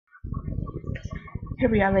Here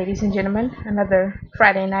we are, ladies and gentlemen, another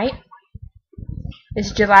Friday night.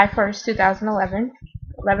 It's July 1st, 2011,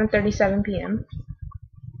 11:37 p.m.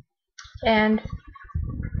 And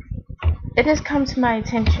it has come to my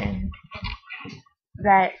attention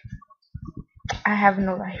that I have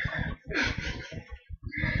no life.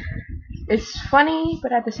 It's funny,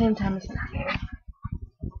 but at the same time it's not.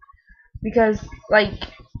 Because,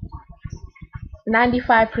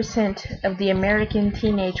 95% of the American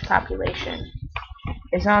teenage population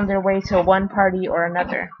is on their way to one party or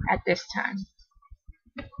another at this time.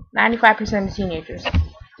 95% of teenagers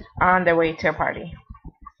are on their way to a party.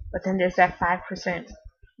 But then there's that 5%.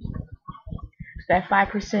 That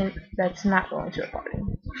 5% that's not going to a party.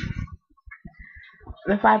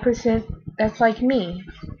 The 5% that's like me.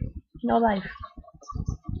 No life.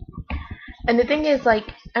 And the thing is,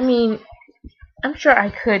 I'm sure I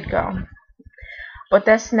could go. But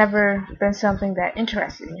that's never been something that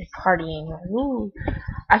interested me. Partying. Ooh.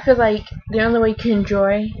 I feel like the only way you can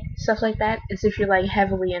enjoy stuff like that is if you're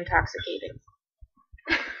heavily intoxicated.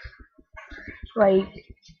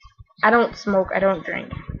 I don't smoke, I don't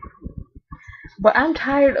drink. But I'm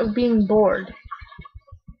tired of being bored.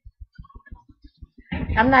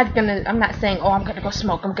 I'm not saying, oh, I'm gonna go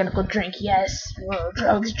smoke, I'm gonna go drink, yes,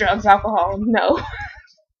 drugs, alcohol. No.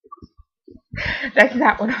 That's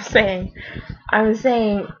not what I'm saying. I'm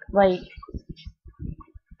saying,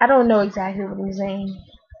 I don't know exactly what I'm saying.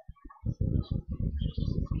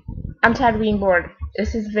 I'm tired of being bored.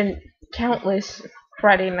 This has been countless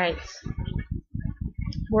Friday nights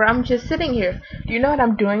where I'm just sitting here. You know what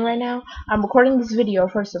I'm doing right now? I'm recording this video,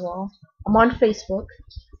 first of all. I'm on Facebook.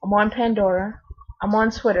 I'm on Pandora. I'm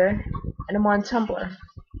on Twitter. And I'm on Tumblr.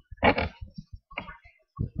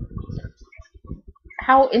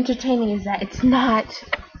 How entertaining is that? It's not.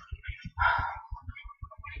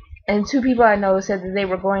 And two people I know said that they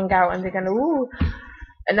were going out and they're gonna, ooh.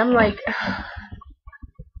 And I'm like,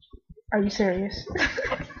 are you serious?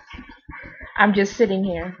 I'm just sitting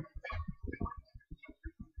here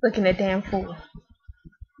looking a damn fool.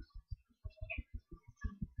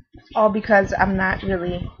 All because I'm not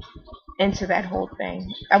really into that whole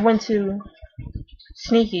thing. I went to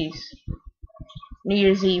Sneakies New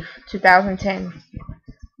Year's Eve 2010.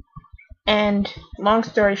 And long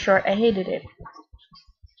story short, I hated it.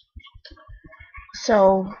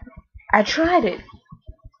 So I tried it.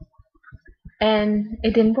 And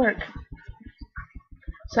it didn't work.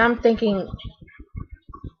 So I'm thinking,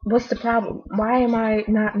 what's the problem? Why am I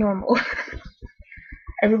not normal?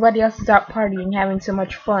 Everybody else is out partying, having so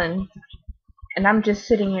much fun. And I'm just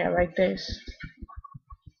sitting here like this.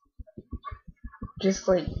 Just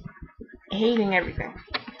hating everything.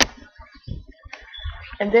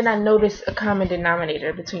 And then I noticed a common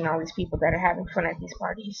denominator between all these people that are having fun at these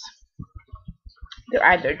parties. They're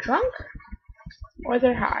either drunk or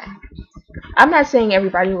they're high. I'm not saying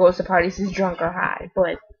everybody who goes to parties is drunk or high,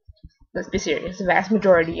 but let's be serious. The vast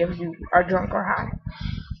majority of you are drunk or high.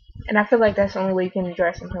 And I feel like that's the only way you can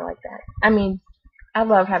enjoy something like that. I mean, I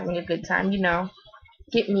love having a good time,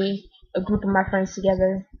 Get me, a group of my friends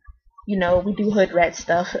together. We do hood rat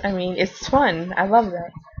stuff. I mean, it's fun. I love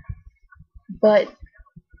that. But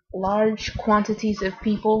large quantities of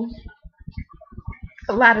people,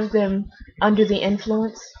 a lot of them under the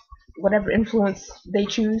influence, whatever influence they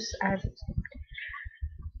choose, I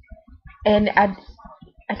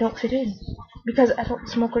don't fit in because I don't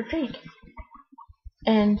smoke or drink,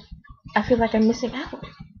 and I feel like I'm missing out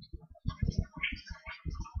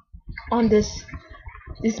on this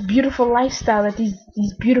beautiful lifestyle that these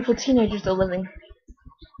beautiful teenagers are living.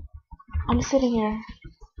 I'm sitting here.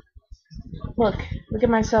 Look at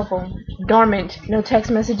my cell phone. Dormant. No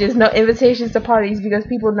text messages, no invitations to parties because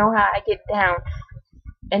people know how I get down.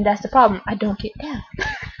 And that's the problem. I don't get down.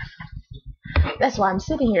 That's why I'm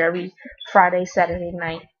sitting here every Friday, Saturday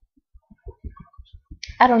night.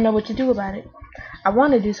 I don't know what to do about it. I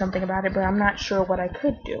want to do something about it, but I'm not sure what I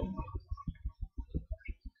could do.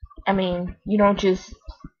 I mean, you don't just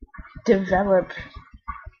develop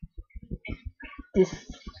this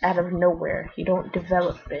out of nowhere. You don't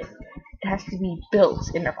develop it. It has to be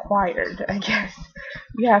built and acquired, I guess.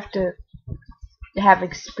 You have to have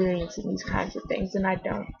experience in these kinds of things, and I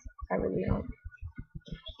don't. I really don't.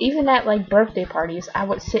 Even at birthday parties, I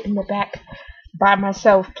would sit in the back by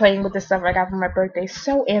myself playing with the stuff I got for my birthday.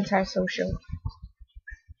 So antisocial.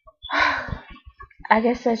 I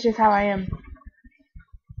guess that's just how I am.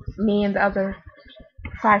 Me and the other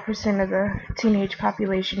 5% of the teenage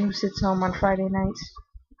population who sits home on Friday nights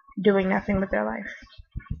doing nothing with their life.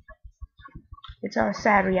 It's our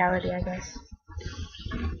sad reality, I guess.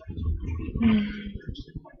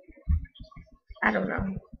 I don't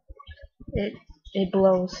know. It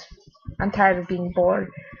blows. I'm tired of being bored.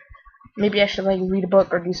 Maybe I should like read a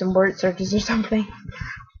book or do some word searches or something.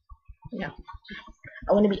 No.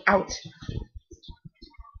 I want to be out.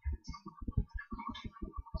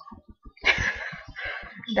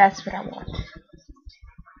 That's what I want.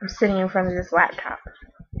 I'm sitting in front of this laptop.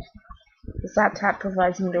 This laptop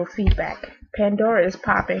provides me no feedback. Pandora is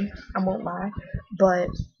popping, I won't lie, but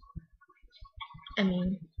I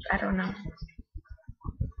mean, I don't know.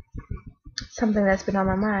 Something that's been on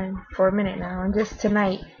my mind for a minute now, and just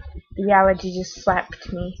tonight, the reality just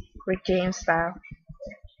slapped me, Rick James style,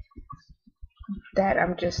 that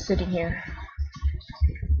I'm just sitting here.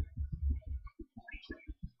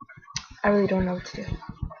 I really don't know what to do.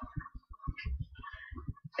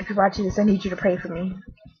 If you're watching this, I need you to pray for me.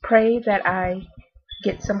 Pray that I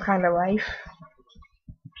get some kind of life,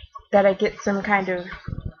 that I get some kind of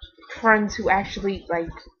friends who actually like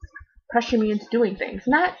pressure me into doing things.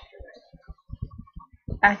 Not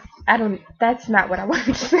I don't that's not what I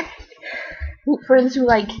wanted to say. Friends who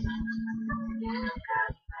like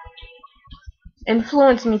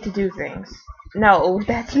influence me to do things. No,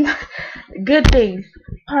 that's not good things.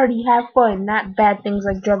 Party, have fun, not bad things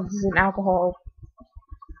like drugs and alcohol.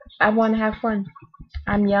 I want to have fun.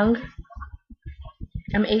 I'm young.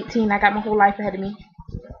 I'm 18. I got my whole life ahead of me.